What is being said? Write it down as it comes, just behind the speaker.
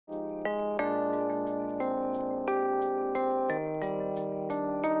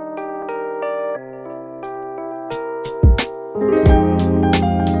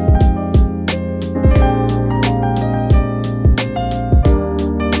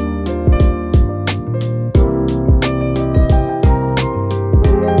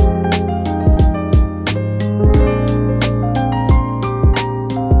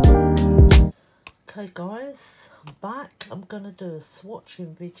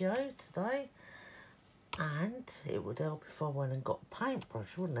swatching video today, and it would help if I went and got a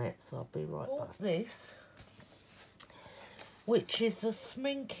paintbrush, wouldn't it? So I'll be right back. This, which is a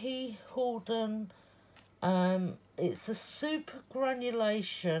Schmincke Horadam, it's a super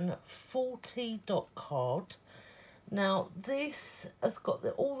granulation 40 dot card. Now this has got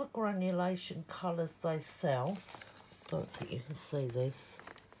all the granulation colours they sell. Don't think you can see this.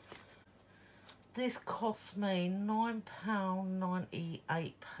 This cost me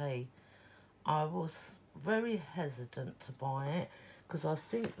 £9.98p. I was very hesitant to buy it because I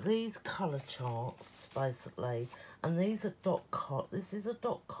think these colour charts, basically, and these are dot card. This is a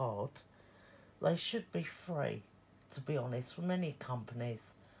dot card. They should be free, to be honest, from any companies,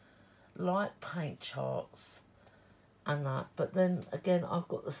 like paint charts and that. But then again, I've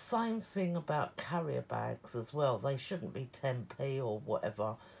got the same thing about carrier bags as well. They shouldn't be 10p or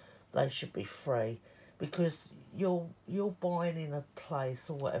whatever. They should be free, because you're buying in a place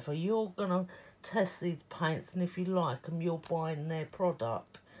or whatever. You're gonna test these paints, and if you like them, you're buying their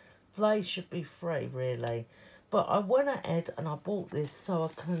product. They should be free, really. But I went ahead and I bought this so I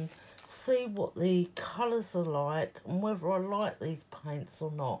can see what the colours are like and whether I like these paints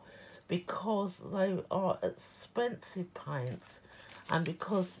or not, because they are expensive paints and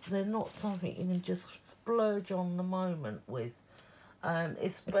because they're not something you can just splurge on the moment with.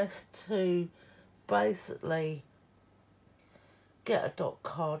 It's best to basically get a dot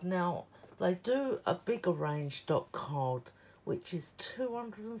card. Now, they do a bigger range dot card, which is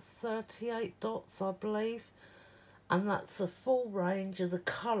 238 dots, I believe. And that's a full range of the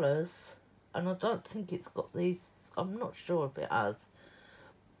colours. And I don't think it's got these, I'm not sure if it has.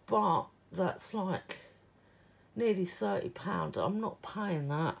 But that's like nearly £30. I'm not paying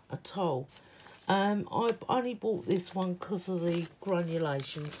that at all. I only bought this one because of the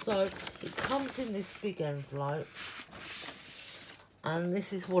granulation. So it comes in this big envelope, and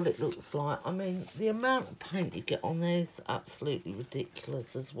this is what it looks like. I mean, the amount of paint you get on there is absolutely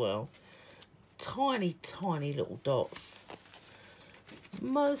ridiculous as well. Tiny, tiny little dots.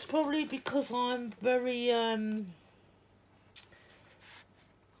 Most probably because I'm very,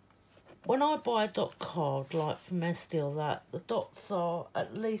 when I buy a dot card, like from Esty or that, the dots are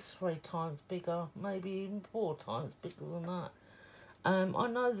at least 3 times bigger, maybe even 4 times bigger than that. I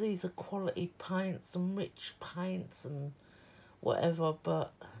know these are quality paints and rich paints and whatever,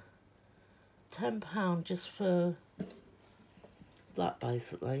 but £10 just for that,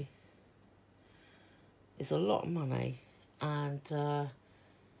 basically, is a lot of money. And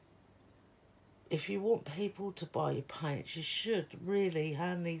if you want people to buy your paints, you should really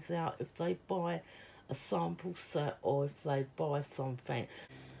hand these out if they buy a sample set or if they buy something.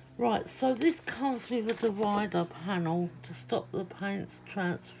 Right, so this comes with a divider panel to stop the paints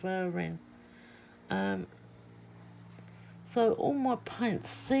transferring. So all my paints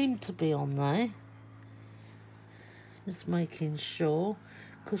seem to be on there. Just making sure,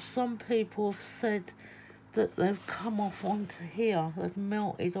 because some people have said that they've come off onto here, they've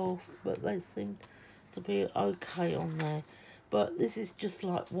melted off, but they seem to be okay on there. But this is just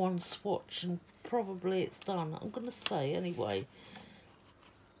like one swatch and probably it's done, I'm going to say anyway.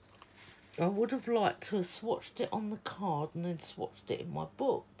 I would have liked to have swatched it on the card and then swatched it in my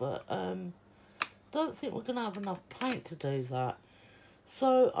book, but don't think we're going to have enough paint to do that.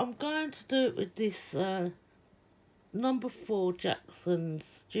 So I'm going to do it with this number 4 Jackson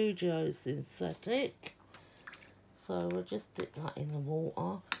Studio Synthetic. So I'll just dip that in the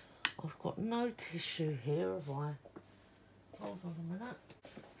water. I've got no tissue here, have I? Hold on a minute.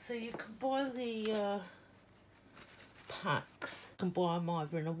 So you can buy the packs. You can buy them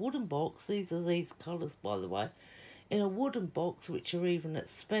either in a wooden box. These are these colours, by the way. In a wooden box, which are even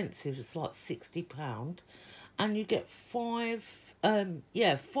expensive. It's like £60. And you get 5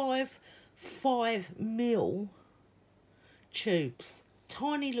 5mm tubes.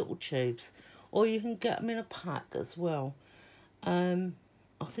 Tiny little tubes. Or you can get them in a pack as well. I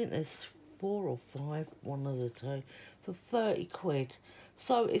think there's 4 or 5, one of the two, for 30 quid.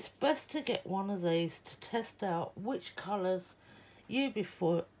 So it's best to get one of these to test out which colours you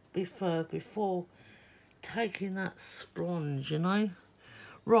prefer before taking that splunge, you know.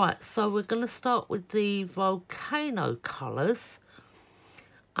 Right, so we're going to start with the Volcano colours.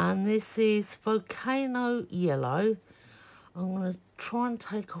 And this is Volcano Yellow. I'm going to try and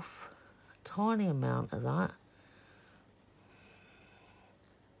take off a tiny amount of that.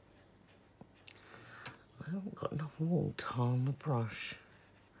 I haven't got enough water on the brush.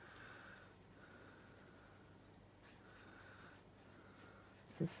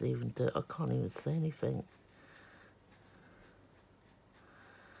 Is this even dirt? I can't even see anything.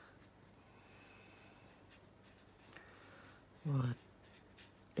 Right,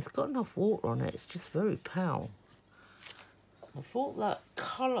 It's got enough water on it, it's just very pale. I thought that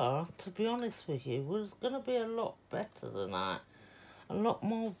colour, to be honest with you, was going to be a lot better than that. A lot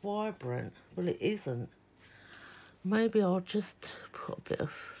more vibrant, but it isn't. Maybe I'll just put a bit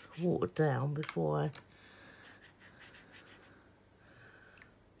of water down before I...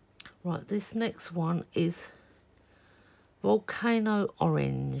 Right, this next one is Volcano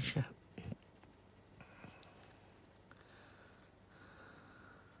Orange.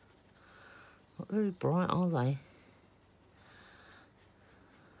 Not very bright, are they?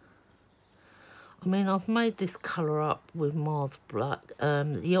 I mean, I've made this colour up with Mars Black,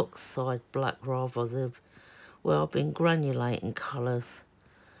 the Oxide Black rather, where I've been granulating colours.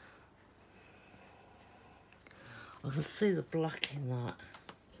 I can see the black in that.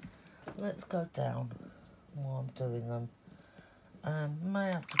 Let's go down while I'm doing them.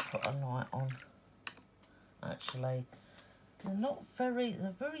 May have to put a light on, actually. They're very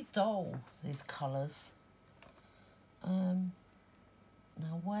dull, these colours.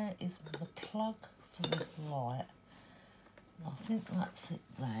 Now, where is the plug for this light? I think that's it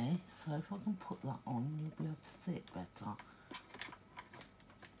there. So if I can put that on, you'll be able to see it better.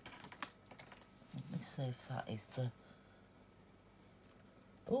 Let me see if that is the...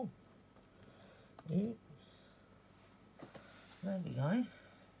 Oh. There we go.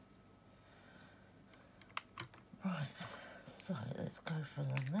 Right, so let's go for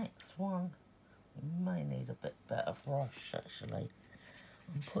the next one. We may need a bit better brush, actually.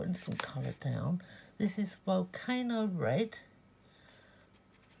 I'm putting some colour down. This is Volcano Red.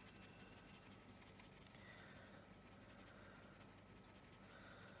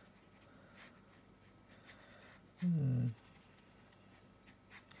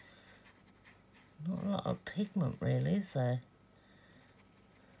 Not a lot of pigment really, is there?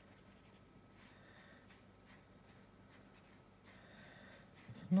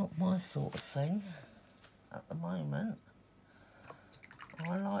 It's not my sort of thing at the moment.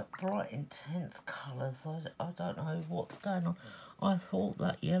 I like bright, intense colours. I don't know what's going on. I thought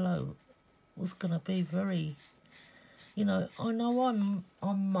that yellow was going to be very, you know I'm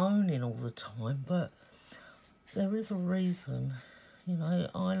moaning all the time, but there is a reason. You know,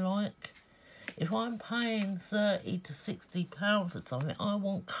 I like, if I'm paying £30 to £60 for something, I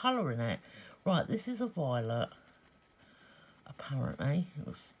want colour in it. Right, this is a violet, apparently.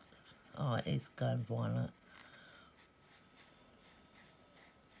 It is going violet.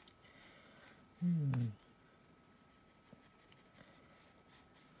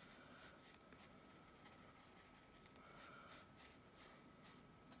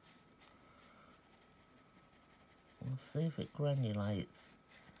 We'll see if it granulates.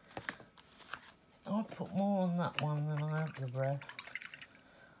 I put more on that one than I have the rest.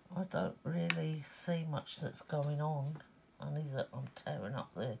 I don't really see much that's going on, only that I'm tearing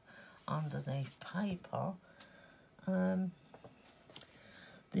up the underneath paper.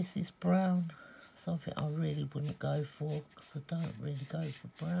 This is brown, something I really wouldn't go for because I don't really go for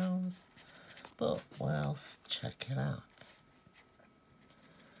browns, but well, check it out.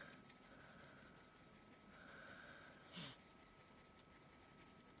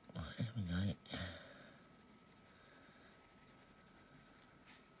 Right, here we go.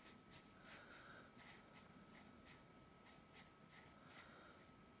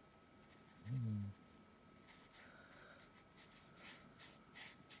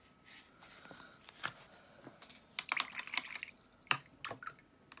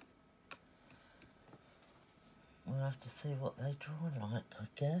 We'll have to see what they dry like, I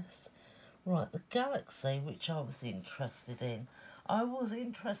guess. Right, the Galaxy, which I was interested in. I was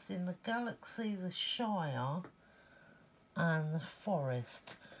interested in the Galaxy, the Shire, and the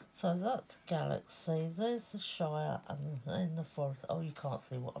Forest. So that's Galaxy, there's the Shire, and then the Forest. Oh, you can't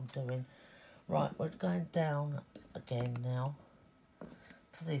see what I'm doing. Right, we're going down again now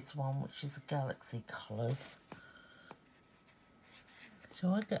to this one, which is the Galaxy colours.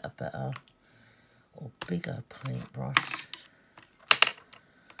 Shall I get a better or bigger paintbrush?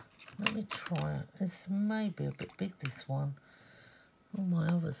 Let me try it. This may be a bit big, this one. All my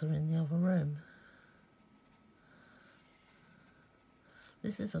others are in the other room.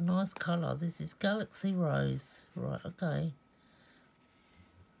 This is a nice colour. This is Galaxy Rose. Right, okay.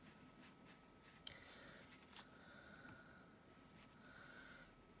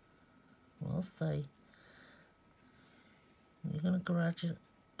 We'll see. You're going to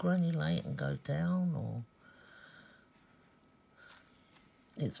granulate and go down, or...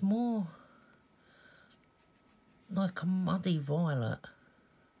 It's more like a muddy violet.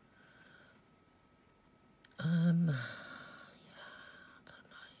 Yeah, I don't know.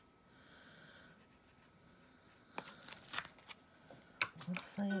 Let's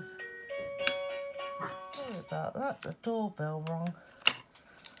see. Sorry about that, the doorbell rang.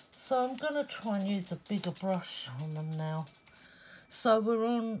 So I'm going to try and use a bigger brush on them now. So we're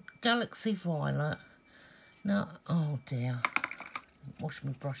on Galaxy Violet. Now, oh dear, wash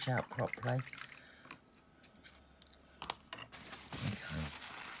my brush out properly. Okay.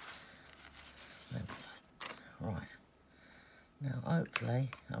 There we go. Right. Now hopefully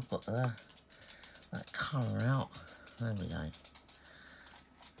I've got that colour out. There we go.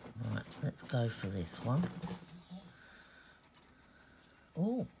 Right, let's go for this one.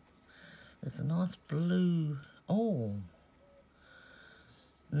 Oh, there's a nice blue. Oh,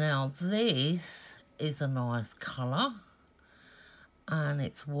 now this is a nice colour and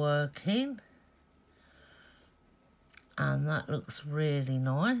it's working, and that looks really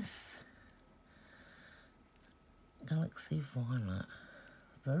nice. Galaxy Violet,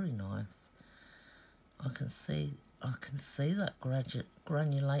 very nice. I can see that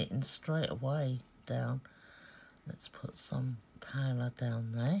granulating straight away down. Let's put some paler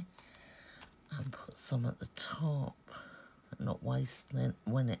down there and put some at the top, not wasting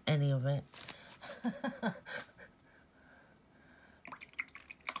any of it.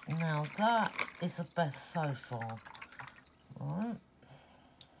 Now that is the best so far, right?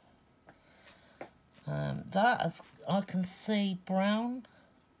 I can see brown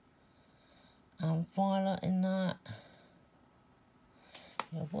and violet in that.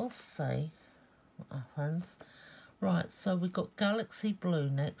 Yeah, we'll see what happens. Right, so we've got Galaxy Blue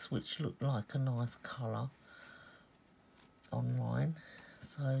next, which looked like a nice colour online.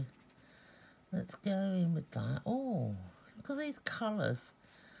 So let's go in with that. Oh, look at these colours.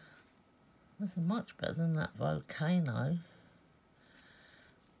 This is much better than that volcano.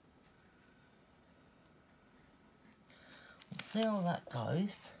 We'll see how that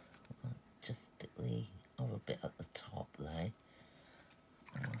goes. I'll just stick the other bit at the top there.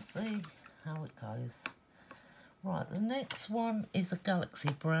 And we'll see how it goes. Right, the next one is a Galaxy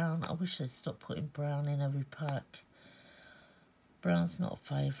Brown. I wish they'd stop putting brown in every pack. Brown's not a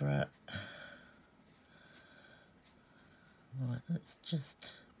favourite. Right, let's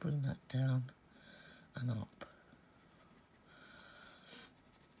just bring that down and up.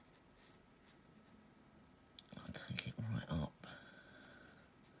 I'll take it right up.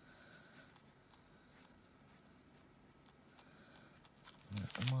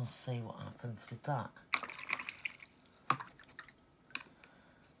 Right, and we'll see what happens with that.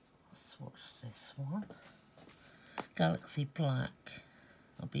 Swatch this one. Galaxy Black.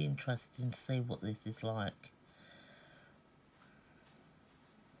 I'll be interested to see what this is like.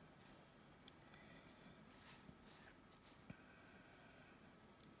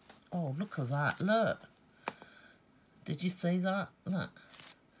 Oh, look at that, look. Did you see that? Look.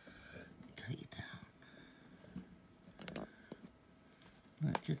 Take it down.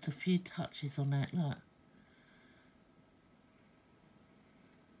 Look, just a few touches on it, look.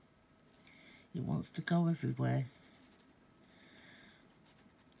 It wants to go everywhere.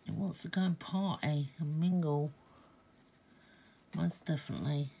 It wants to go and party and mingle. Most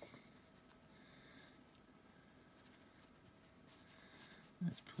definitely.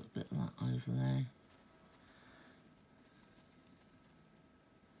 Let's put a bit of that over there.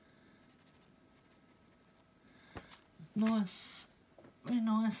 Nice, very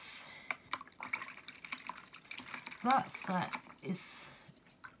nice. That set is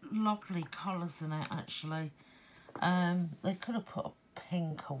lovely colours in it actually. They could have put a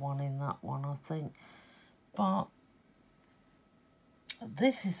pinker one in that one, I think, but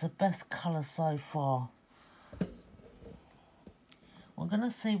this is the best colour so far. I'm going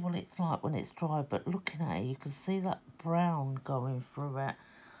to see what it's like when it's dry, but looking at it you can see that brown going through it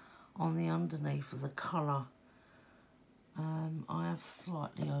on the underneath of the colour. I have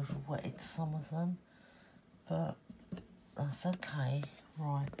slightly over-wetted some of them, but that's okay.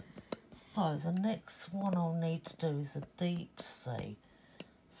 Right, so the next one I'll need to do is a deep sea.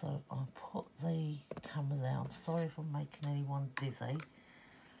 So I'll put the camera there. I'm sorry if I'm making anyone dizzy.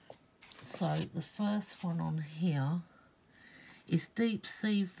 So the first one on here is Deep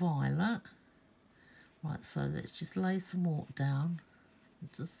Sea Violet. Right, so let's just lay some water down.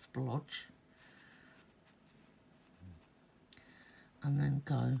 It's a splodge. And then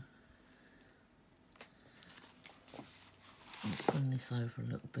go. Let's bring this over a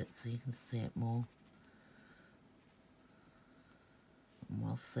little bit so you can see it more. And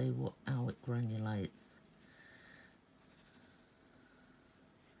we'll see how it granulates.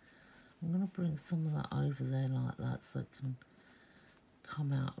 I'm going to bring some of that over there like that so it can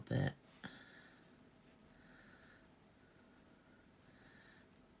come out a bit.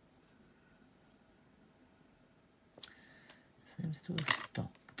 See seems to have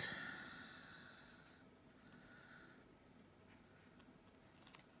stopped.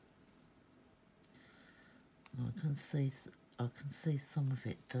 I can see some of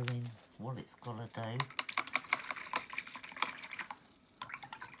it doing what it's got to do.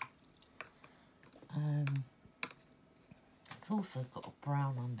 It's also got a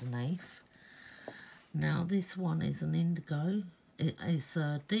brown underneath. Now this one is an indigo. It is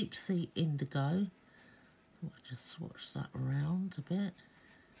a deep sea indigo. I'll just swatch that around a bit.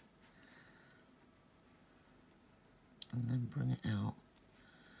 And then bring it out.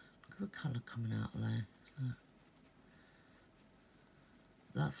 Look at the colour coming out there.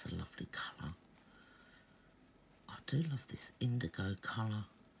 That's a lovely colour. I do love this indigo colour.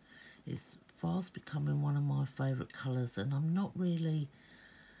 It's fast becoming one of my favourite colours, and I'm not really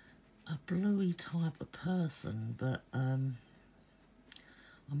a bluey type of person, but I'm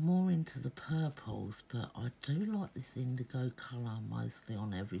more into the purples, but I do like this indigo colour mostly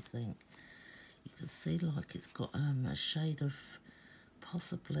on everything. You can see like it's got a shade of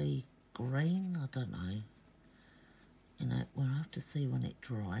possibly green, I don't know. You know, we'll have to see when it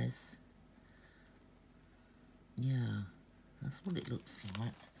dries. Yeah, that's what it looks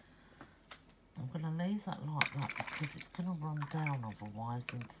like. I'm going to leave that like that because it's going to run down otherwise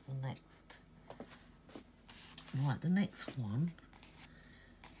into the next. Right, the next one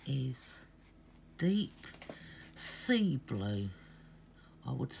is deep sea blue.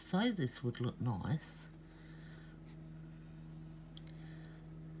 I would say this would look nice.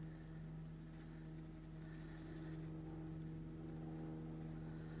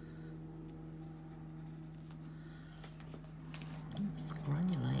 It's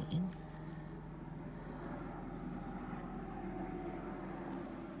granulating.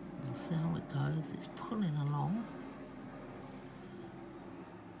 We'll see how it goes. It's pulling along.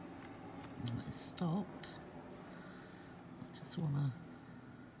 It's stopped. I just want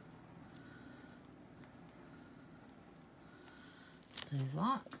to do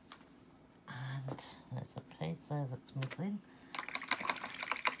that. And there's a piece there that's missing.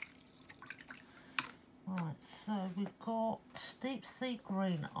 Right, so we've got deep sea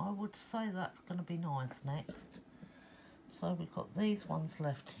green. I would say that's going to be nice next. So we've got these ones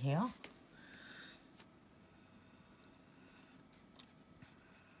left here.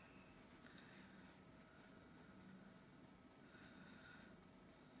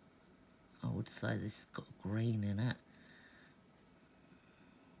 I would say this has got green in it.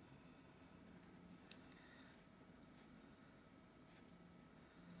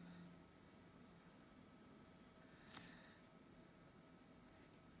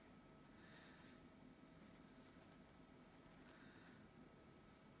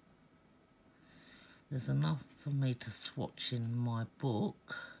 There's enough for me to swatch in my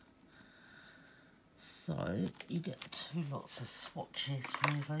book. So you get 2 lots of swatches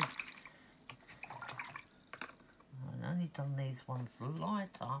really. I've only done these ones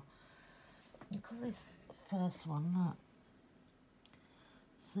lighter because this first one, look,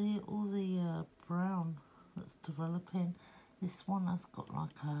 see all the brown that's developing. This one has got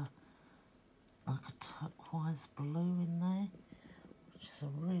like a turquoise blue in there, which is a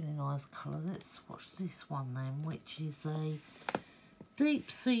really nice colour. Let's swatch this one then, which is a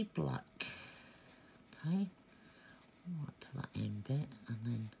deep sea black. Okay, right to that end bit, and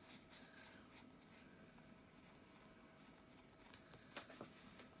then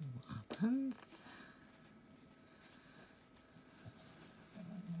what happens?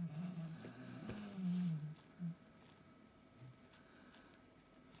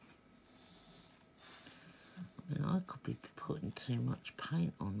 I mean, I could be putting too much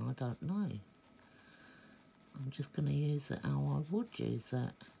paint on, I don't know. I'm just going to use it how I would use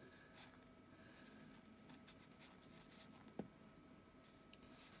it.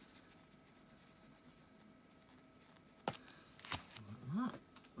 Like that,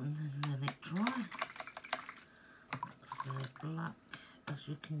 and then let it dry. That's as black as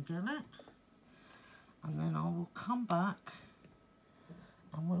you can get it. And then I will come back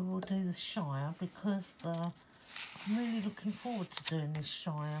and we will do the Shire, because I'm really looking forward to doing this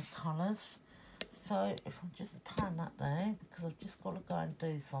Shire colours. So if I just pan that there, because I've just got to go and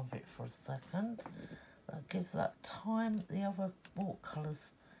do something for a second. That gives that time, the other watercolours,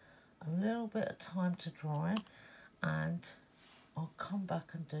 a little bit of time to dry, and I'll come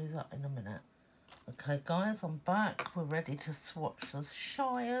back and do that in a minute. Okay guys, I'm back. We're ready to swatch the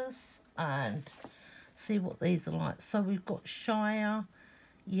Shires and see what these are like. So we've got Shire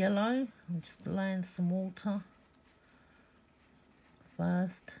yellow. I'm just laying some water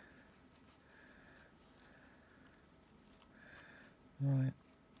first. Right.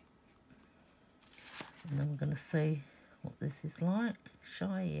 And then we're going to see what this is like.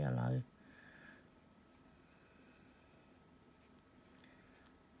 Shy yellow.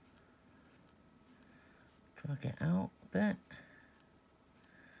 Drag it out a bit.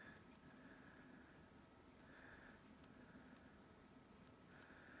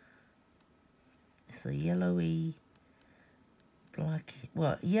 It's a yellowy, black,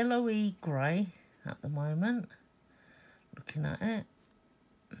 well, yellowy grey at the moment, looking at it.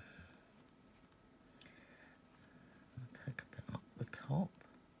 I'll take a bit up the top.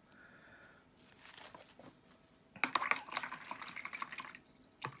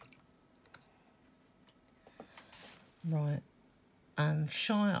 Right, and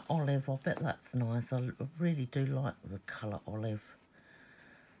Shire Olive, I bet that's nice. I really do like the colour olive.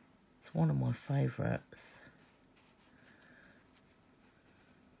 It's one of my favourites.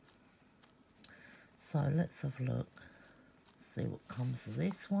 So let's have a look, see what comes of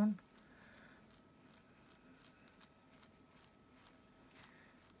this one.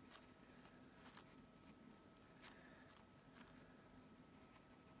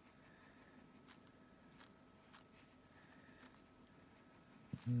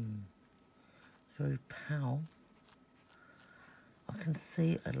 Very pale. I can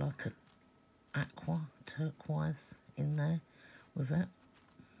see like an aqua turquoise in there with it.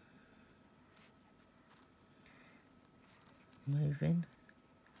 Moving.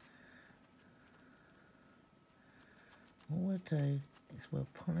 What we'll do is we'll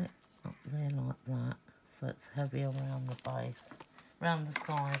pull it up there like that, so it's heavy around the base, around the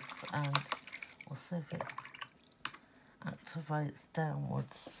sides, and we'll see if it activates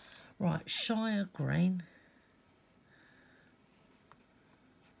downwards. Right, Shire Green.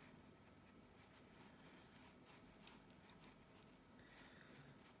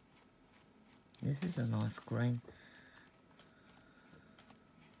 This is a nice green.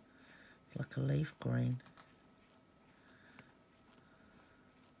 It's like a leaf green.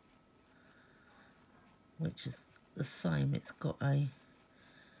 Which is the same, it's got a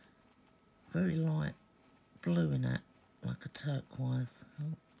very light blue in it, like a turquoise.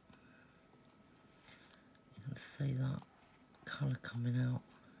 Oh. You can see that colour coming out.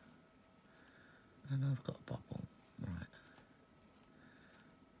 And I've got a bubble, right.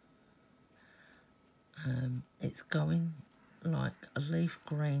 It's going like a leaf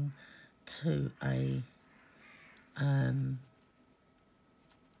green to a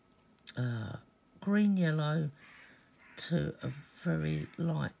green yellow to a very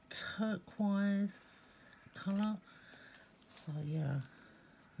light turquoise colour. So yeah,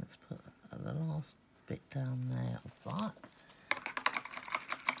 let's put the last bit down there of that.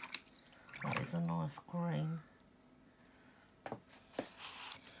 That is a nice green.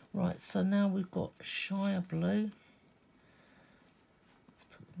 Right, so now we've got Shire Blue. Let's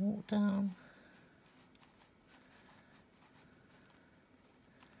put the water down.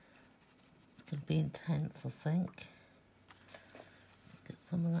 It's going to be intense, I think. Get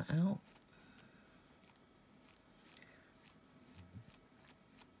some of that out.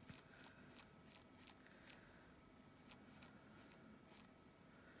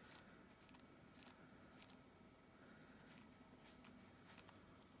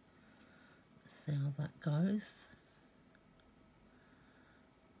 See how that goes.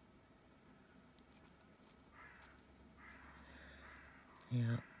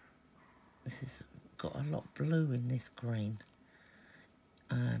 Yeah, this has got a lot of blue in this green.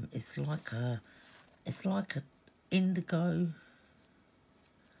 It's like a indigo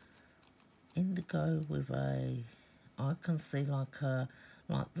with a, I can see like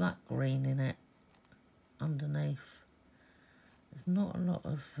that green in it underneath. There's not a lot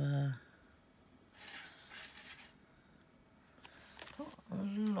of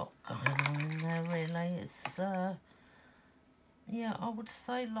going on in there really. It's yeah, I would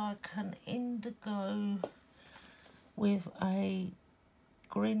say like an indigo with a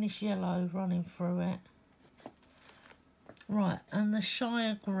greenish yellow running through it. Right, and the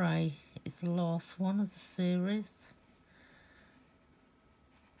Shire Grey is the last one of the series.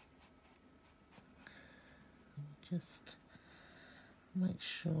 Just make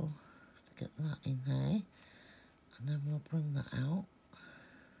sure to get that in there, and then we'll bring that out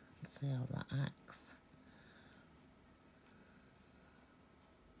and see how that acts.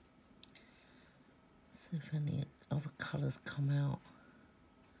 See if any other colours come out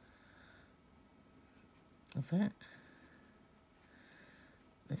of it.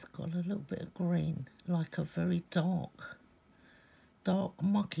 It's got a little bit of green, like a very dark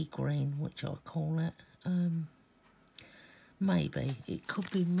mucky green, which I call it. Maybe it could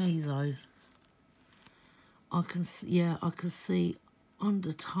be me though. I can see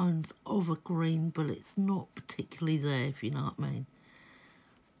undertones of a green, but it's not particularly there, if you know what I mean.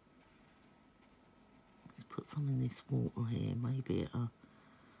 Let's put some in this water here, maybe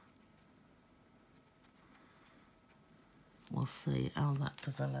we'll see how that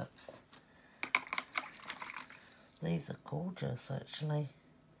develops. These are gorgeous, actually.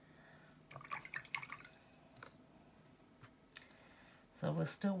 So we're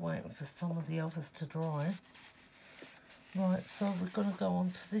still waiting for some of the others to dry. Right, so we're going to go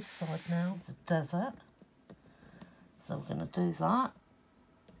on to this side now, the desert. So we're going to do that.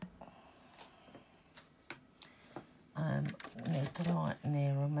 Need the light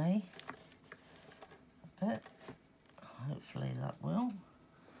nearer me a bit. Hopefully that will.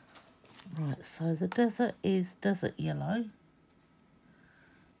 Right, so the desert is desert yellow.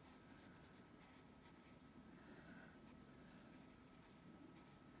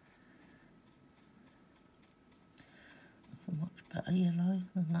 It's a much better yellow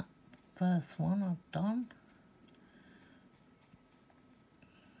than that first one I've done.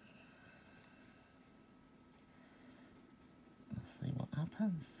 Let's see what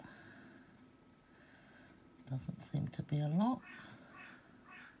happens. Doesn't seem to be a lot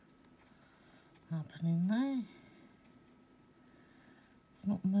happening there. It's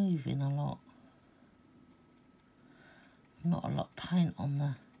not moving a lot. There's not a lot of paint on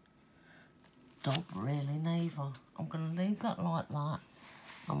the dog really neither. I'm going to leave that like that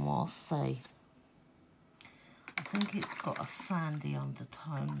and we'll see. I think it's got a sandy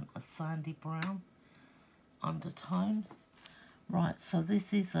undertone, a sandy brown undertone. Right, so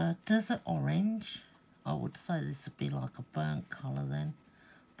this is a desert orange. I would say this would be like a burnt colour then.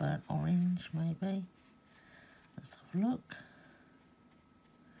 Burnt orange maybe. Let's have a look.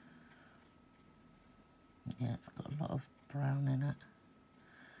 Yeah, it's got a lot of brown in it.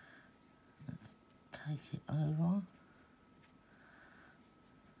 Let's take it over.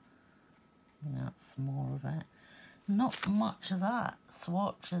 Bring out some more of it. Not much of that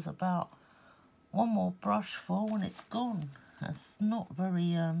swatch. Is about one more brush full and it's gone. That's not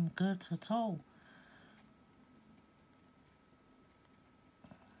very good at all.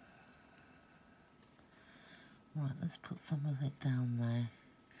 Right, let's put some of it down there.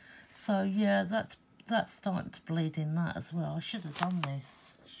 So yeah, that's starting to bleed in that as well. I should have done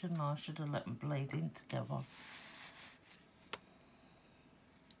this, shouldn't I? I should have let them bleed in together.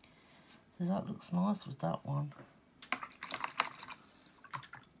 So that looks nice with that one.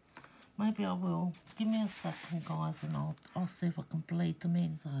 Maybe I will. Give me a second, guys, and I'll see if I can bleed them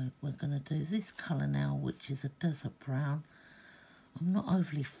in. So we're going to do this colour now, which is a desert brown. I'm not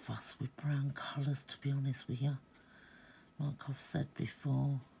overly fussed with brown colours, to be honest with you. Like I've said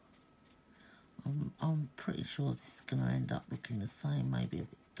before, I'm pretty sure this is going to end up looking the same, maybe a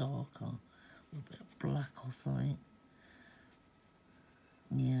bit darker, a bit black or something.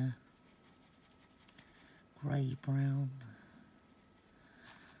 Yeah. Grey brown.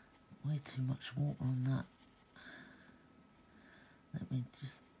 Way too much water on that. Let me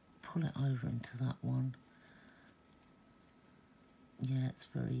just pull it over into that one. Yeah, it's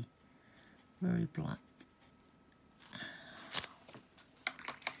very, very black.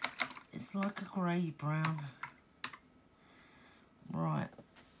 It's like a grey brown. Right.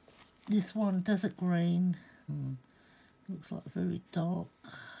 This one, desert green. Looks like very dark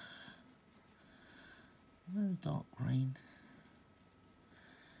green.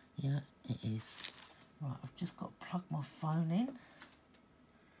 Yeah, it is. Right, I've just got to plug my phone in.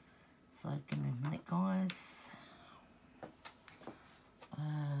 So give me a minute, guys.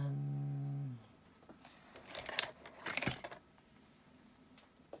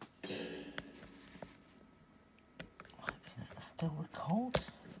 It's still record.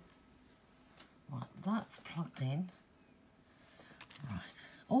 Right, that's plugged in. Right.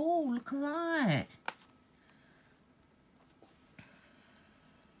 Oh, look at that.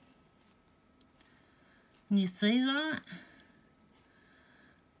 Can you see that?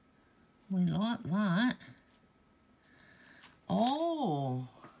 We like that. Oh,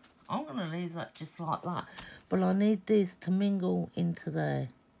 I'm going to leave that just like that. But I need this to mingle into there.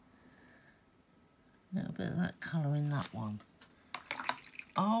 A little bit of that colour in that one.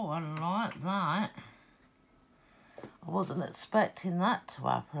 Oh, I like that. I wasn't expecting that to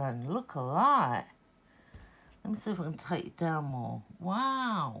happen. Look at that. Let me see if I can take it down more.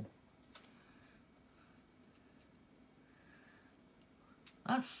 Wow.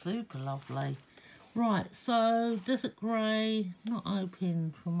 That's super lovely. Right, so desert grey, not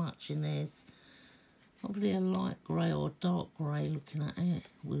hoping for much in this. Probably a light grey or dark grey looking at it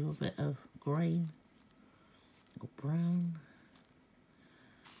with a bit of green or brown.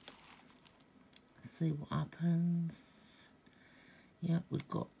 Let's see what happens. Yeah, we've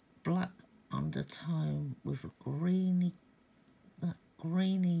got black undertone with a greeny, that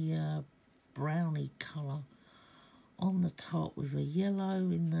greeny browny colour on the top with a yellow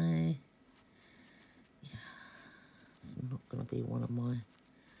in there. Yeah, it's not going to be one of my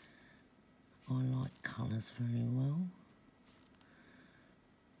highlight colours very well.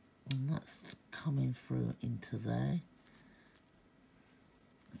 And that's coming through into there.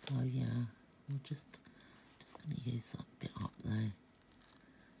 So yeah, we're just going to use that bit up there.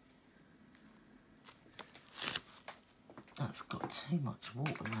 That's got too much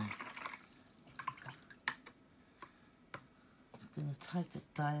water there. It's going to take a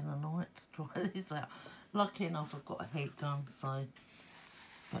day and a night to dry this out. Lucky enough I've got a heat gun, so...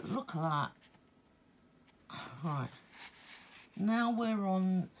 But look at that. Right. Now we're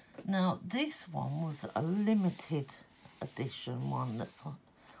on... Now this one was a limited edition one that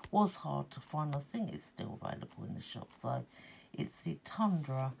was hard to find. I think it's still available in the shop, so it's the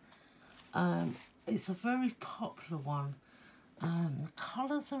Tundra. It's a very popular one. The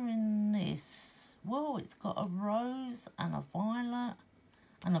colours are in this. Well, it's got a rose and a violet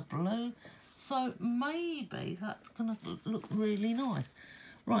and a blue. So maybe that's going to look really nice.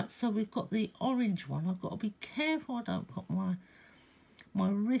 Right, so we've got the orange one. I've got to be careful I don't put my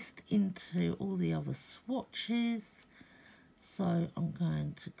wrist into all the other swatches. So I'm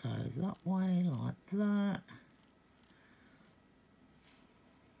going to go that way, like that.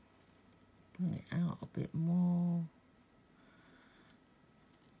 Bring it out a bit more.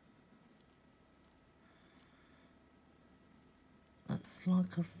 That's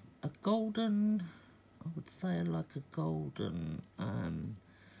like a golden, I would say like a golden,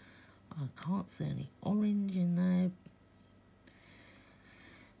 I can't see any orange in there.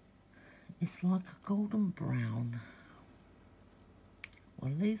 It's like a golden brown.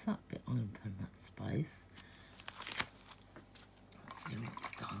 We'll leave that bit open, that space. Let's see what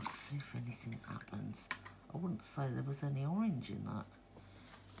it does, see if anything happens. I wouldn't say there was any orange in that,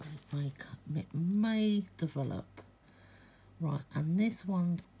 but it may develop. Right, and this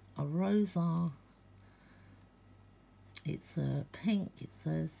one's a rosa. It's a pink, it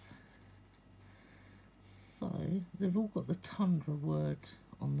says. So, they've all got the Tundra word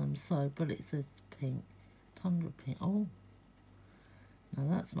on them, so, but it says pink. Tundra pink. Oh, no,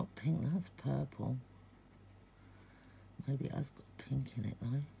 that's not pink, that's purple. Maybe it has got pink in it,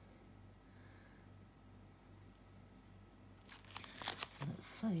 though. Let's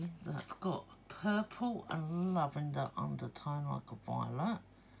see, that's got purple and lavender undertone like a violet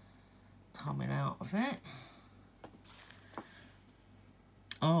coming out of it.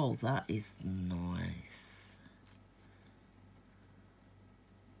 Oh, that is nice.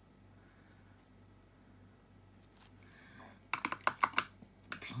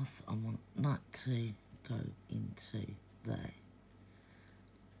 Plus I want that to go into there.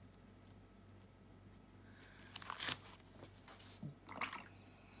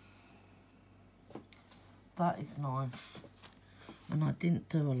 That is nice, and I didn't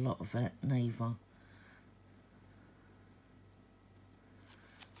do a lot of it neither.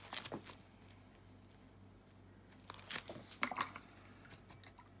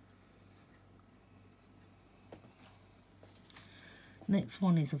 Next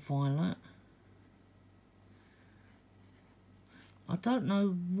one is a violet. I don't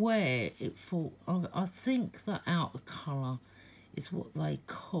know where it falls. I think the outer colour is what they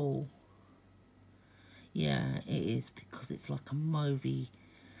call... Yeah, it is, because it's like a mauvey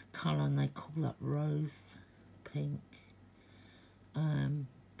colour and they call that rose pink.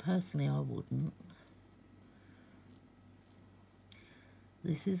 Personally, I wouldn't.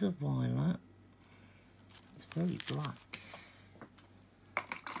 This is a violet. It's very black.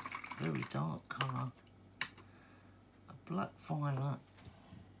 Very dark colour. A black violet.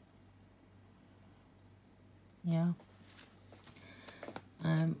 Yeah.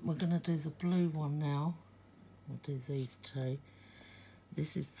 We're going to do the blue one now. We'll do these two.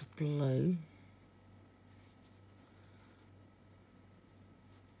 This is the blue.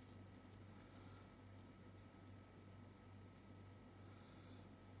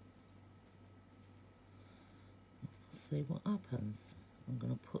 Let's see what happens. I'm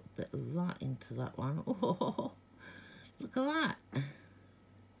going to put a bit of that into that one. Oh, look at that.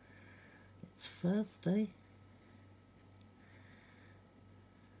 It's thirsty.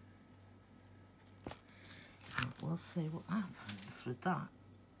 We'll see what happens with that.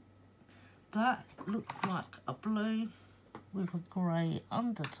 That looks like a blue with a grey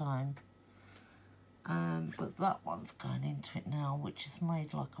undertone. But that one's going into it now, which is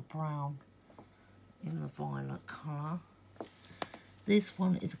made like a brown in the violet colour. This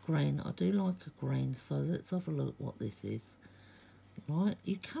one is green. I do like a green, so let's have a look what this is. right?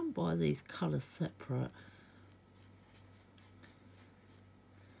 You can buy these colours separate,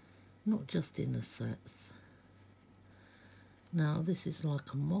 not just in the sets. Now this is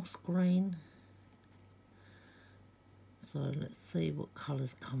like a moss green, so let's see what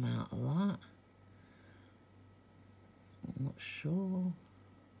colours come out of that. I'm not sure.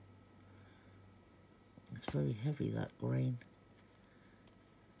 It's very heavy, that green.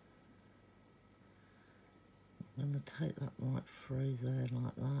 I'm going to take that right through there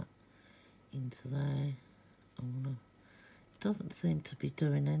like that, into there. It doesn't seem to be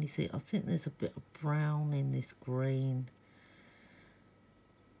doing anything. I think there's a bit of brown in this green.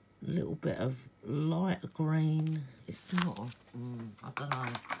 A little bit of lighter green. It's not, I don't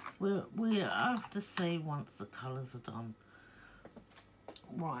know. We'll have to see once the colours are done.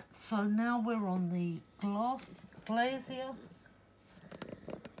 Right, so now we're on the glazier.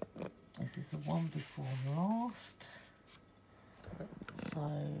 This is the one before last.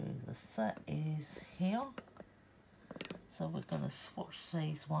 So the set is here. So we're going to swatch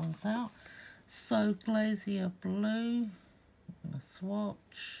these ones out. So glazier blue, I'm going to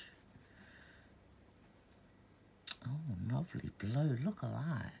swatch. Oh, lovely blue, look at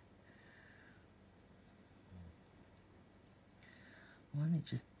that. I only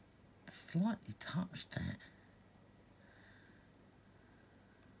just slightly touched it.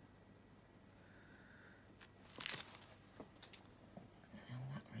 See how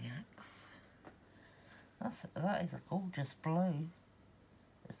that reacts. That is a gorgeous blue.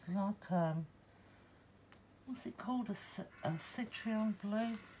 It's like, what's it called? A citron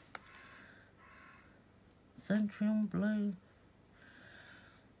blue? Centrion blue?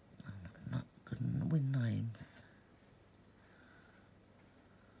 I'm not good with names.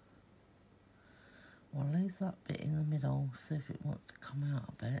 I'll leave that bit in the middle, see if it wants to come out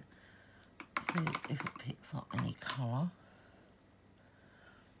a bit. See if it picks up any colour.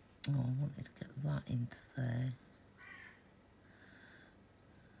 Oh, I wanted to get that into there.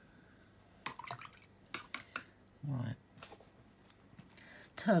 Right.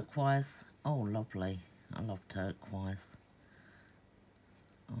 Turquoise. Oh, lovely. I love turquoise.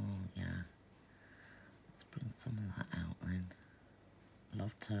 Oh, yeah. Let's bring some of that out then.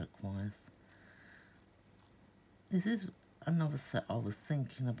 Love turquoise. This is another set I was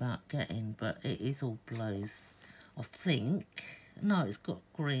thinking about getting, but it is all blues, I think. No, it's got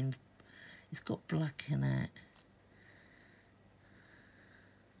green. It's got black in it.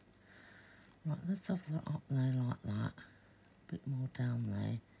 Right, let's have that up there like that. A bit more down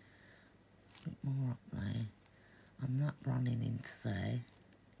there. A bit more up there. And that running into there,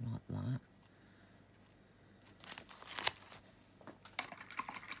 like that.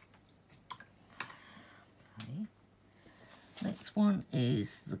 Okay. Next one is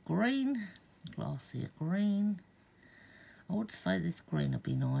the green, glacier green. I would say this green would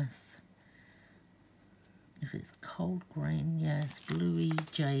be nice. If it's cold green, yes, bluey,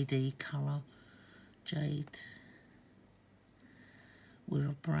 jadey colour. Jade. With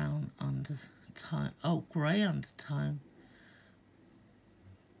a brown undertone. Oh, grey undertone.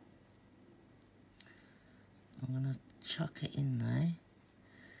 I'm going to chuck it in there.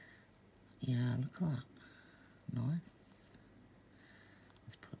 Yeah, look at that. Nice.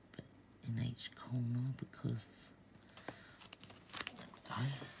 Let's put a bit in each corner because... Okay.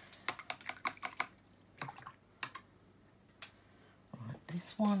 Right,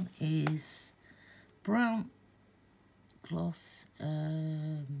 this one is brown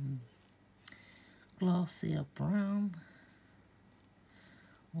glacier brown.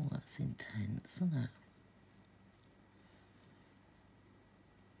 Oh, that's intense, isn't it?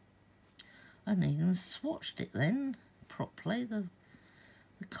 I hadn't even swatched it then properly. The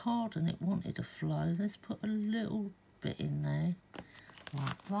card and it wanted a flow. Let's put a little bit in there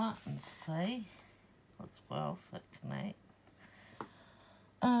like that and see as well so it connects.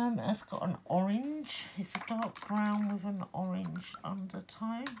 It's got an orange. It's a dark brown with an orange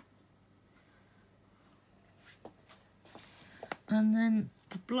undertone. And then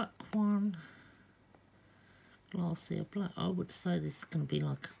the black one, glacier black, I would say this is going to be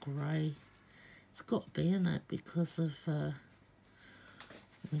like a grey. It's got to be in it because of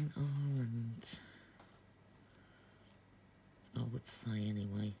winter and I would say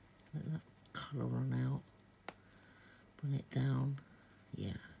anyway. Let that colour run out. Bring it down.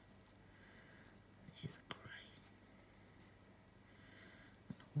 Yeah. It's grey.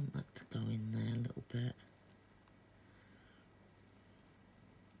 And I want that to go in there a little bit.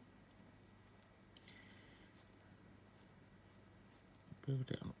 Build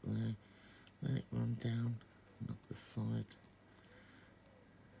it up there. Let it run down and up the side.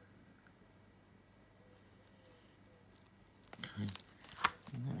 Okay.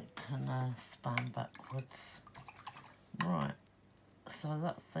 And then it can span backwards. Right, so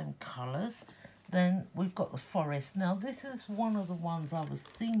that's them colours. Then we've got the forest. Now this is one of the ones I was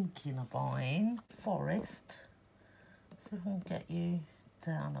thinking of buying. Forest. See if I can get you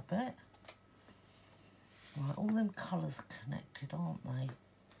down a bit. Right, all them colours are connected, aren't they?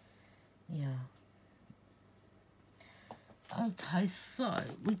 Yeah. Okay, so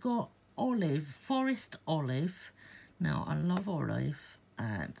we got olive, forest olive. Now I love olive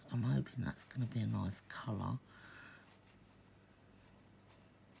and I'm hoping that's going to be a nice colour.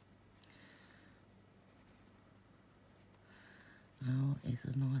 Now is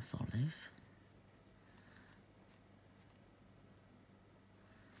a nice olive.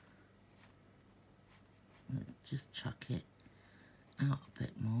 Let's just chuck it out a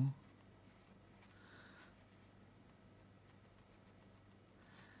bit more.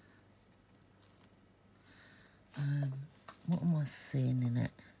 What am I seeing in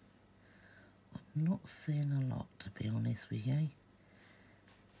it? I'm not seeing a lot, to be honest with you.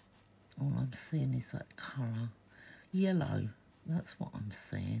 All I'm seeing is that colour. Yellow, that's what I'm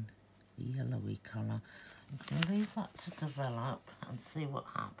seeing. Yellowy colour. I'm going to leave that to develop and see what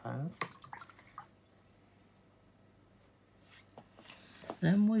happens.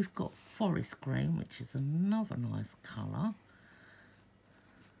 Then we've got forest green, which is another nice colour.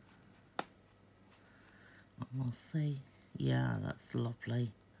 I'll see. Yeah, that's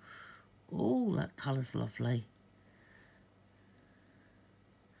lovely. Oh, that colour's lovely.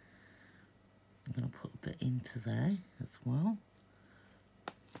 I'm going to put a bit into there as well.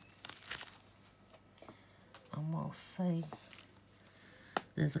 And we'll see.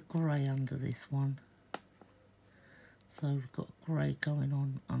 There's a grey under this one. So we've got grey going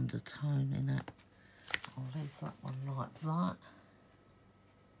on, undertone in it. I'll leave that one like that.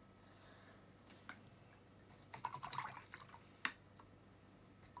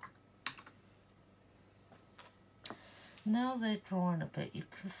 Now they're drying a bit, you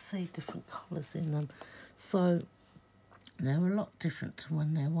can see different colours in them. So they're a lot different to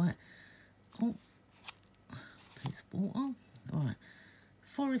when they're wet. Oh, piece of water. Right,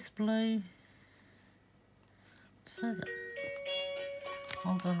 forest blue. So that.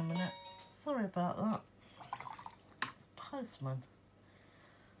 Hold on a minute. Sorry about that. Postman.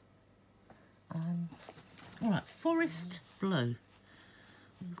 Right, forest blue.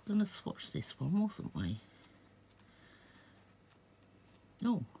 We was going to swatch this one, wasn't we?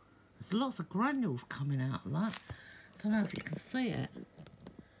 Oh, there's lots of granules coming out of that. Don't know if you can see it.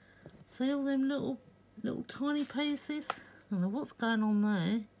 See all them little tiny pieces? I don't know what's going on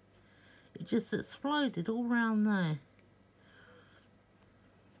there. It just exploded all round there.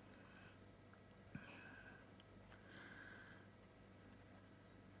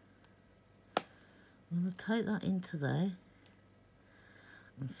 I'm going to take that into there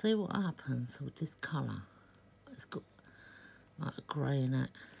and see what happens with this colour. It's got like a grey in it.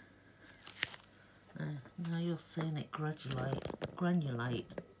 Now you're seeing it granulate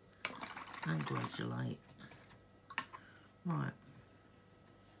and granulate. Right.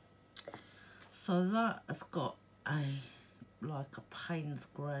 So that has got like a Payne's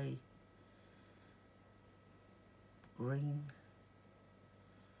grey green.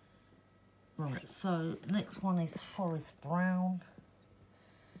 Right, so next one is forest brown.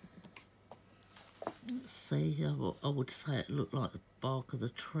 Let's see, I would say it looked like the bark of the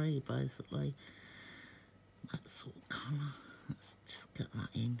tree, basically. That sort of colour. Let's just get that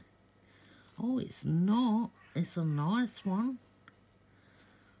in. Oh, it's not. It's a nice one.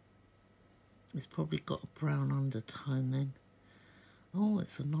 It's probably got a brown undertone then. Oh,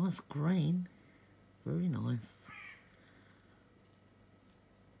 it's a nice green. Very nice.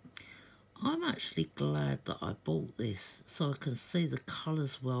 I'm actually glad that I bought this so I can see the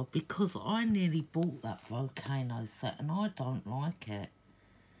colours well, because I nearly bought that volcano set and I don't like it.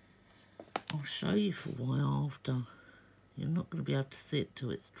 I'll show you for a while after. You're not going to be able to see it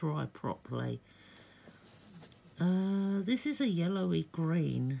till it's dry properly. This is a yellowy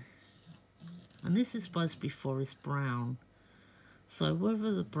green and this is supposed to be forest brown. So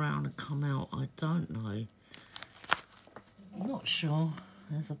whether the brown will come out, I don't know. I'm not sure.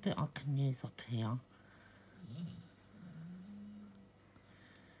 There's a bit I can use up here.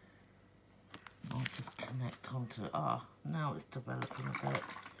 I'll just connect onto it. Ah, now it's developing a bit.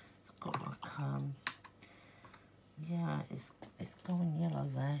 It's got like yeah, it's going yellow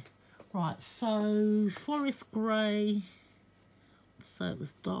there. Right, so forest grey. So it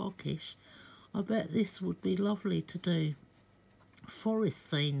was darkish. I bet this would be lovely to do forest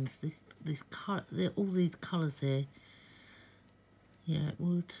scenes. All these colours here. Yeah, it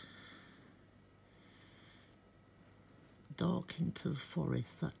would dark into the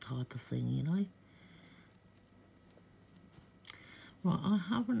forest, that type of thing, you know. Right, I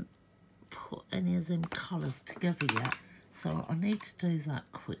haven't put any of them colours together yet, so I need to do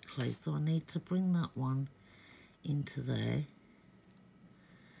that quickly. So I need to bring that one into there,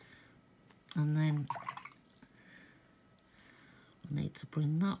 and then I need to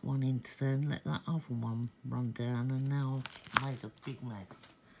bring that one into there and let that other one run down, and now I've made a big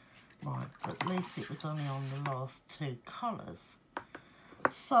mess. Right, but at least it was only on the last two colours.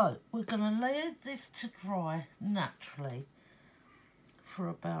 So we're going to lay this to dry naturally for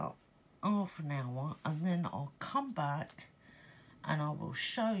about half an hour, and then I'll come back and I will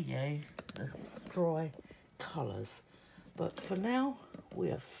show you the dry colours. But for now, we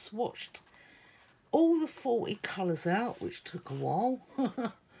have swatched all the 40 colours out, which took a while.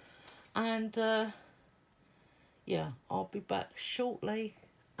 And yeah, I'll be back shortly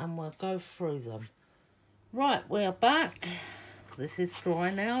and we'll go through them. Right, we're back. This is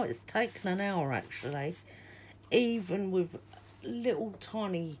dry now. It's taken an hour actually, even with little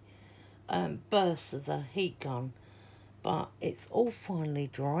tiny bursts of the heat gun, but it's all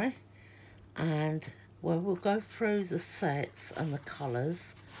finally dry. And well, we'll go through the sets and the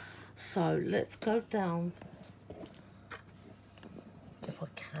colours. So let's go down, if I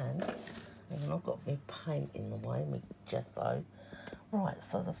can. And I've got my paint in the way, my gesso. Right,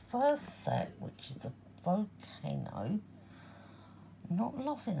 so the first set, which is a volcano, not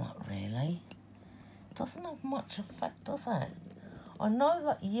loving that really. Doesn't have much effect, does it? I know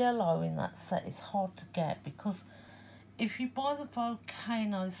that yellow in that set is hard to get, because if you buy the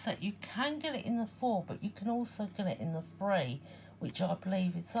volcano set, you can get it in the 4, but you can also get it in the 3, which I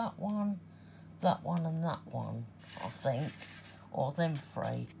believe is that one, and that one, I think, or them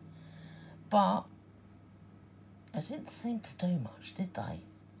 3. But they didn't seem to do much, did they?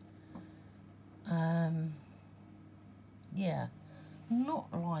 Yeah, not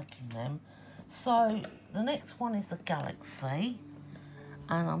liking them. So the next one is the Galaxy,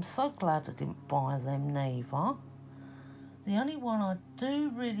 and I'm so glad I didn't buy them neither. The only one I do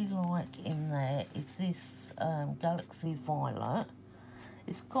really like in there is this Galaxy Violet.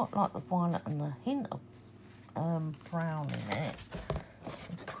 It's got like the violet and a hint of brown in it.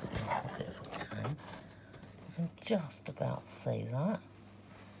 I'll put it in a bit if I can. You can just about see that.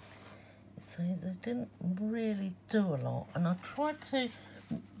 See, they didn't really do a lot, and I tried to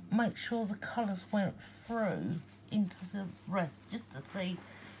make sure the colours went through into the rest just to see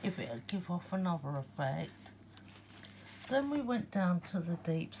if it would give off another effect. Then we went down to the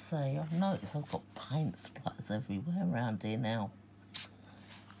deep sea. I've noticed I've got paint splatters everywhere around here now.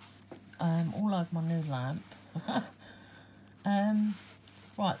 All over my new lamp.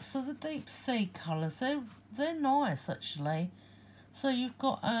 Right, so the deep sea colours, they're nice actually. So you've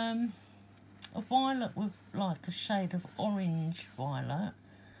got a violet with like a shade of orange violet.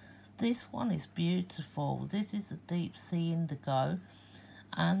 This one is beautiful. This is a deep sea indigo,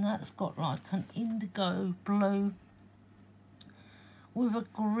 and that's got like an indigo blue with a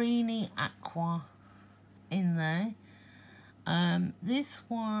greeny aqua in there. This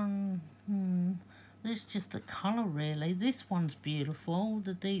one, there's just a colour really. This one's beautiful,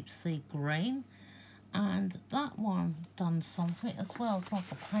 the deep sea green, and that one done something as well. It's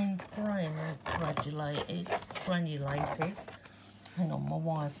like a Payne's grey and granulated. Hang on, my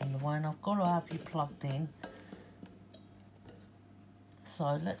wire's in the way and I've got to have you plugged in.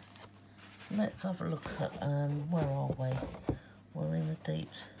 So let's have a look at where are we? We're in the deep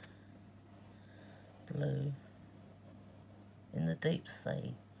blue, in the deep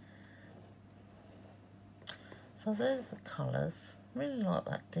sea. So there's the colours. Really like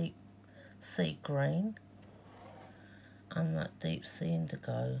that deep sea green and that deep sea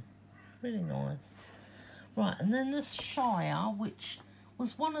indigo. Really nice. Right, and then the Shire, which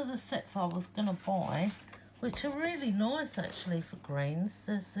was one of the sets I was going to buy, which are really nice actually for greens.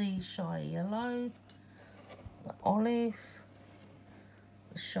 There's the Shire Yellow, the Olive,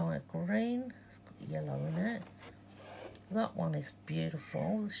 the Shire Green, it's got yellow in it. That one is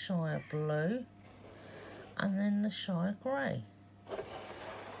beautiful, the Shire Blue, and then the Shire Grey.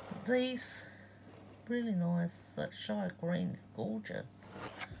 These, really nice. That Shire Green is gorgeous.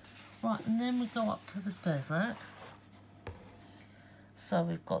 Right, and then we go up to the desert. So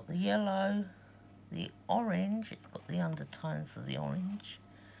we've got the yellow, the orange, it's got the undertones of the orange,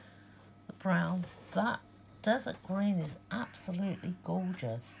 the brown. That desert green is absolutely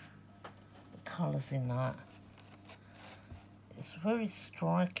gorgeous. The colours in that. It's very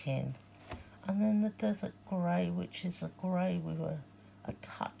striking. And then the desert grey, which is a grey with a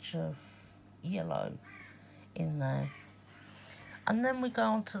touch of yellow in there. And then we go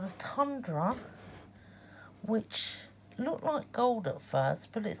on to the tundra, which looked like gold at first,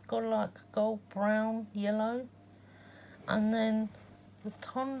 but it's got like a gold brown yellow, and then the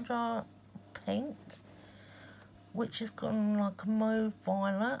Tundra pink, which has got like a mauve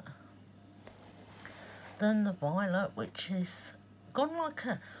violet, then the violet, which is gone like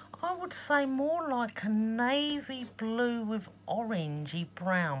a, I would say more like a navy blue with orangey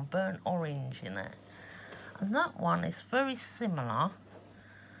brown, burnt orange in it. And that one is very similar,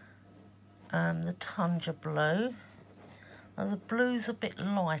 the Tundra blue. And the blue's a bit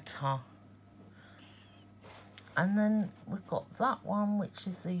lighter. And then we've got that one, which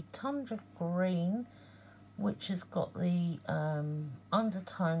is the Tundra green, which has got the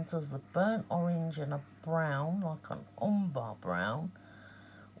undertones of the burnt orange and a brown, like an umber brown,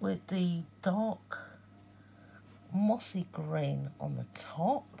 with the dark mossy green on the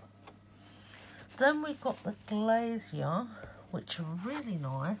top. Then we've got the glazier, which are really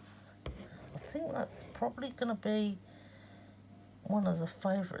nice. I think that's probably going to be one of the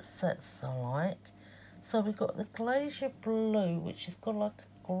favourite sets I like. So we've got the glazier blue, which has got like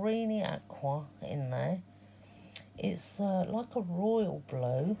a greeny aqua in there. It's like a royal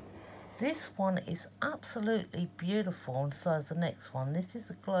blue. This one is absolutely beautiful, and so is the next one. This is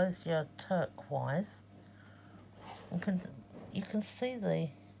the glazier turquoise. You can see the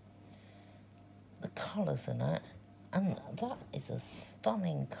colours in it, and that is a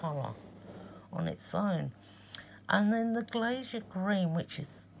stunning colour on its own. And then the glazier green, which is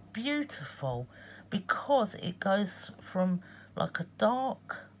beautiful because it goes from like a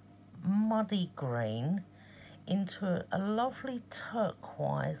dark muddy green into a lovely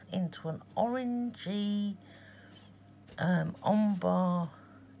turquoise, into an orangey umber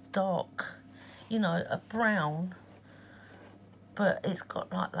dark, you know, a brown, but it's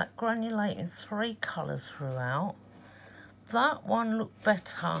got like that granulating 3 colours throughout. That one looked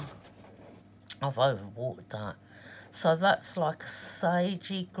better. I've overwatered that. So that's like a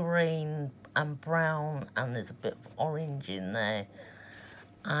sagey green and brown, and there's a bit of orange in there.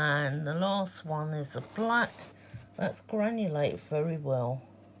 And the last one is a black. That's granulated very well.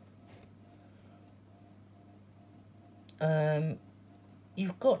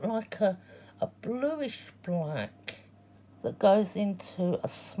 You've got like a bluish black that goes into a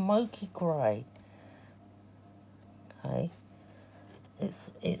smoky grey. Okay,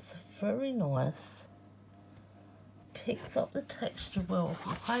 it's very nice. Picks up the texture well of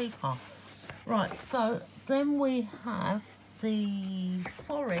the paper. Right, so then we have the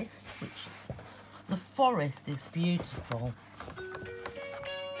forest, which the forest is beautiful.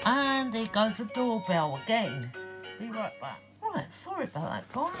 And there goes the doorbell again. Be right back. Right, sorry about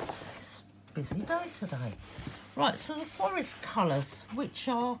that, guys. It's a busy day today. Right, so the forest colours, which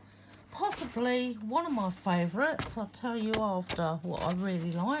are possibly one of my favourites. I'll tell you after what I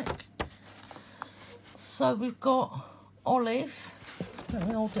really like. So we've got olive. Let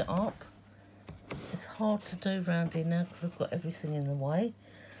me hold it up. It's hard to do round here now because I've got everything in the way.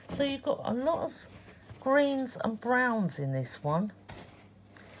 So you've got a lot of greens and browns in this one.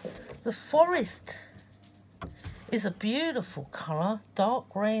 The forest is a beautiful colour. Dark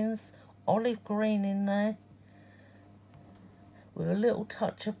greens, olive green in there, with a little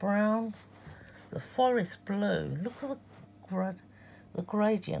touch of brown. The forest blue. Look at the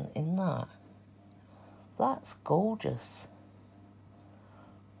gradient in that. That's gorgeous.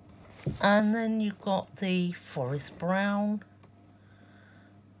 And then you've got the forest brown,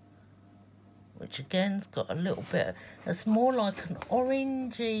 which again's got a little bit, it's more like an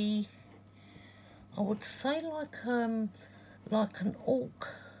orangey, I would say like an ochre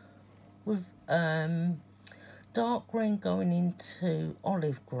with dark green going into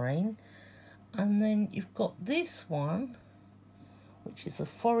olive green. And then you've got this one, which is a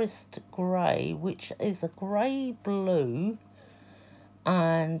forest grey, which is a grey blue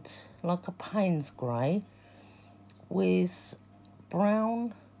and like a Payne's grey with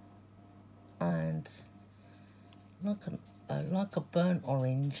brown and like a burnt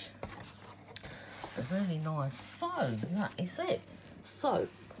orange. Really nice. So that is it. So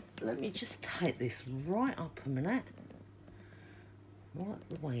let me just take this right up a minute, right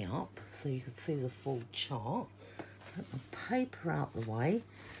the way up, so you can see the full chart. Put the paper out the way.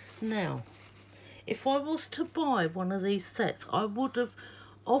 Now, if I was to buy one of these sets, I would have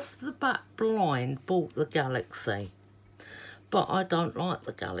off the bat blind bought the Galaxy, but I don't like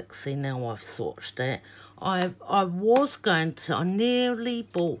the Galaxy now I've swatched it. I was going to, I nearly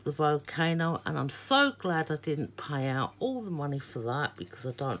bought the Volcano, and I'm so glad I didn't pay out all the money for that because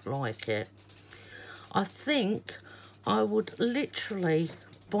I don't like it. I think I would literally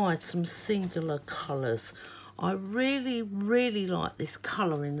buy some singular colours. I really, really like this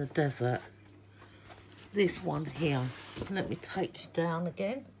colour in the desert. this one here. Let me take you down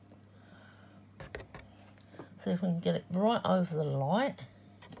again. See if we can get it right over the light.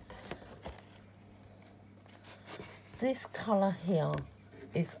 This colour here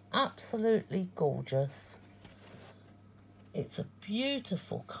is absolutely gorgeous. It's a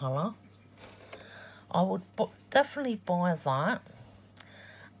beautiful colour. I would definitely buy that,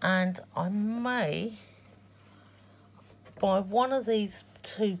 and I may buy one of these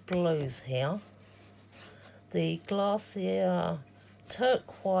two blues here, the Glacier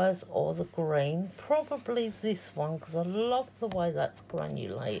turquoise or the green, probably this one because I love the way that's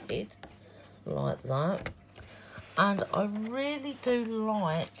granulated like that. And I really do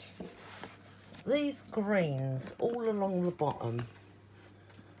like these greens all along the bottom.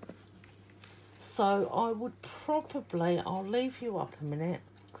 So I would probably, I'll leave you up a minute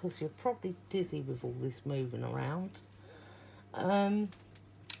because you're probably dizzy with all this moving around. And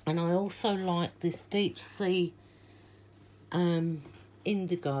I also like this deep sea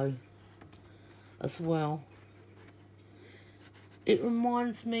indigo as well. It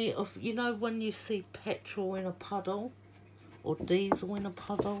reminds me of, you know, when you see petrol in a puddle or diesel in a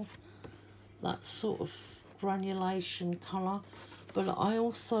puddle, that sort of granulation colour. But I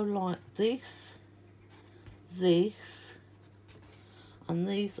also like this, and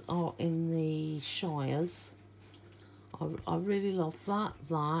these are in the Shires. I really love that.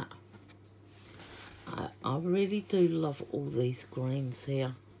 I really do love all these greens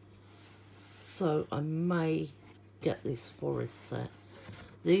here. So I may get this forest set.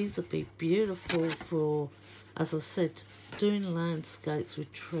 These would be beautiful for, as I said, doing landscapes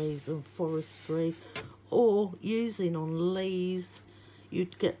with trees and forestry, or using on leaves.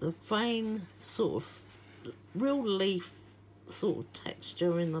 You'd get the vein sort of real leaf sort of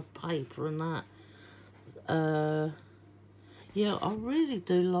texture in the paper and that. Yeah, I really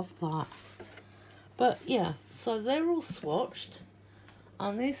do love that. But yeah, so they're all swatched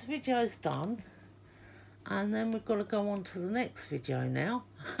and this video's done, and then we've got to go on to the next video now.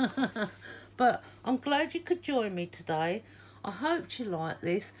 But I'm glad you could join me today. I hope you like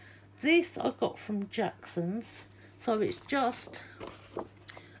this. This I got from Jackson's, so it's just,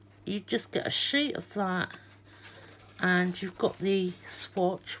 you just get a sheet of that, and you've got the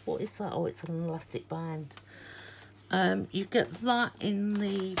swatch. What is that? Oh, it's an elastic band. You get that in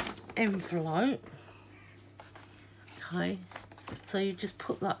the envelope. Okay, so you just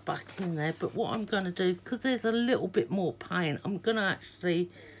put that back in there. But what I'm going to do, because there's a little bit more paint, I'm going to actually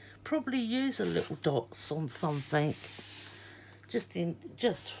probably use a little dots on something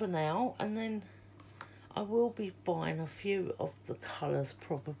just for now, and then I will be buying a few of the colours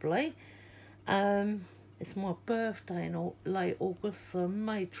probably. It's my birthday in late August, so I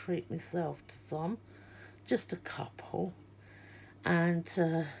may treat myself to some, just a couple. And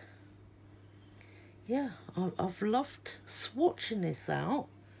yeah, I've loved swatching this out.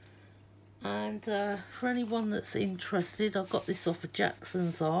 And for anyone that's interested, I got this off of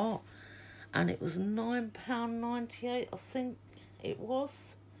Jackson's Art, and it was £9.98, I think it was.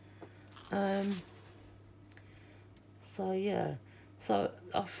 So yeah, so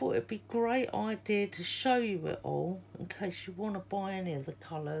I thought it'd be a great idea to show you it all in case you want to buy any of the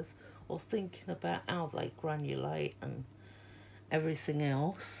colours, or thinking about how they granulate and everything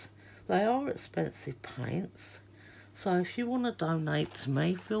else. They are expensive paints, so if you want to donate to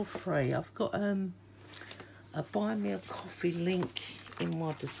me, feel free. I've got a buy me a coffee link in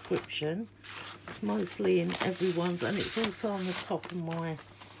my description. It's mostly in everyone's, and it's also on the top of my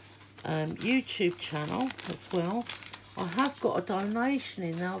YouTube channel as well. I have got a donation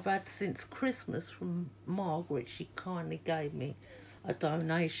in there I've had since Christmas from Margaret. She kindly gave me a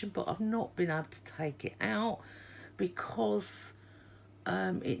donation, but I've not been able to take it out because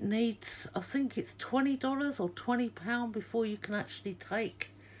it needs, I think it's $20 or £20 before you can actually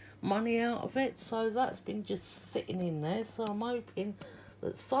take money out of it. So that's been just sitting in there, so I'm hoping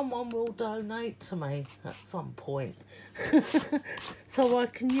that someone will donate to me at some point so I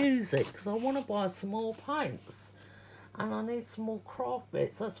can use it, because I want to buy some more paints and I need some more craft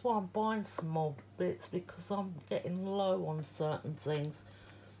bits. That's why I'm buying some more bits, because I'm getting low on certain things.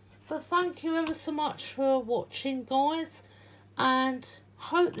 But thank you ever so much for watching, guys, and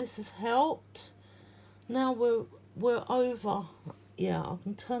hope this has helped. Now we're over. Yeah, I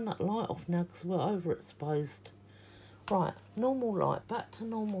can turn that light off now because we're overexposed. Right, normal light, back to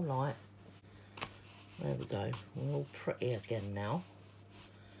normal light. There we go, we're all pretty again now.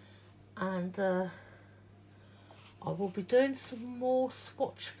 And I will be doing some more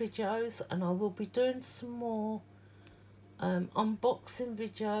swatch videos, and I will be doing some more unboxing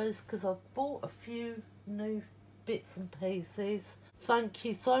videos, because I've bought a few new bits and pieces. Thank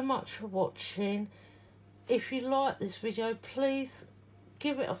you so much for watching. if you like this video, please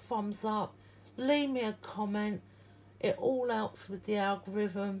give it a thumbs up, leave me a comment. It all helps with the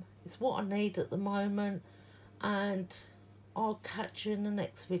algorithm. It's what I need at the moment. And I'll catch you in the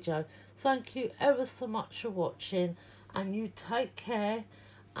next video. Thank you ever so much for watching, and you take care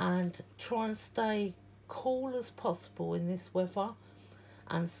and try and stay cool as possible in this weather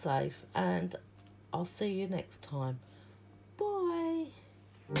and safe, and I'll see you next time.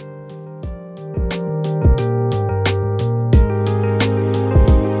 Bye.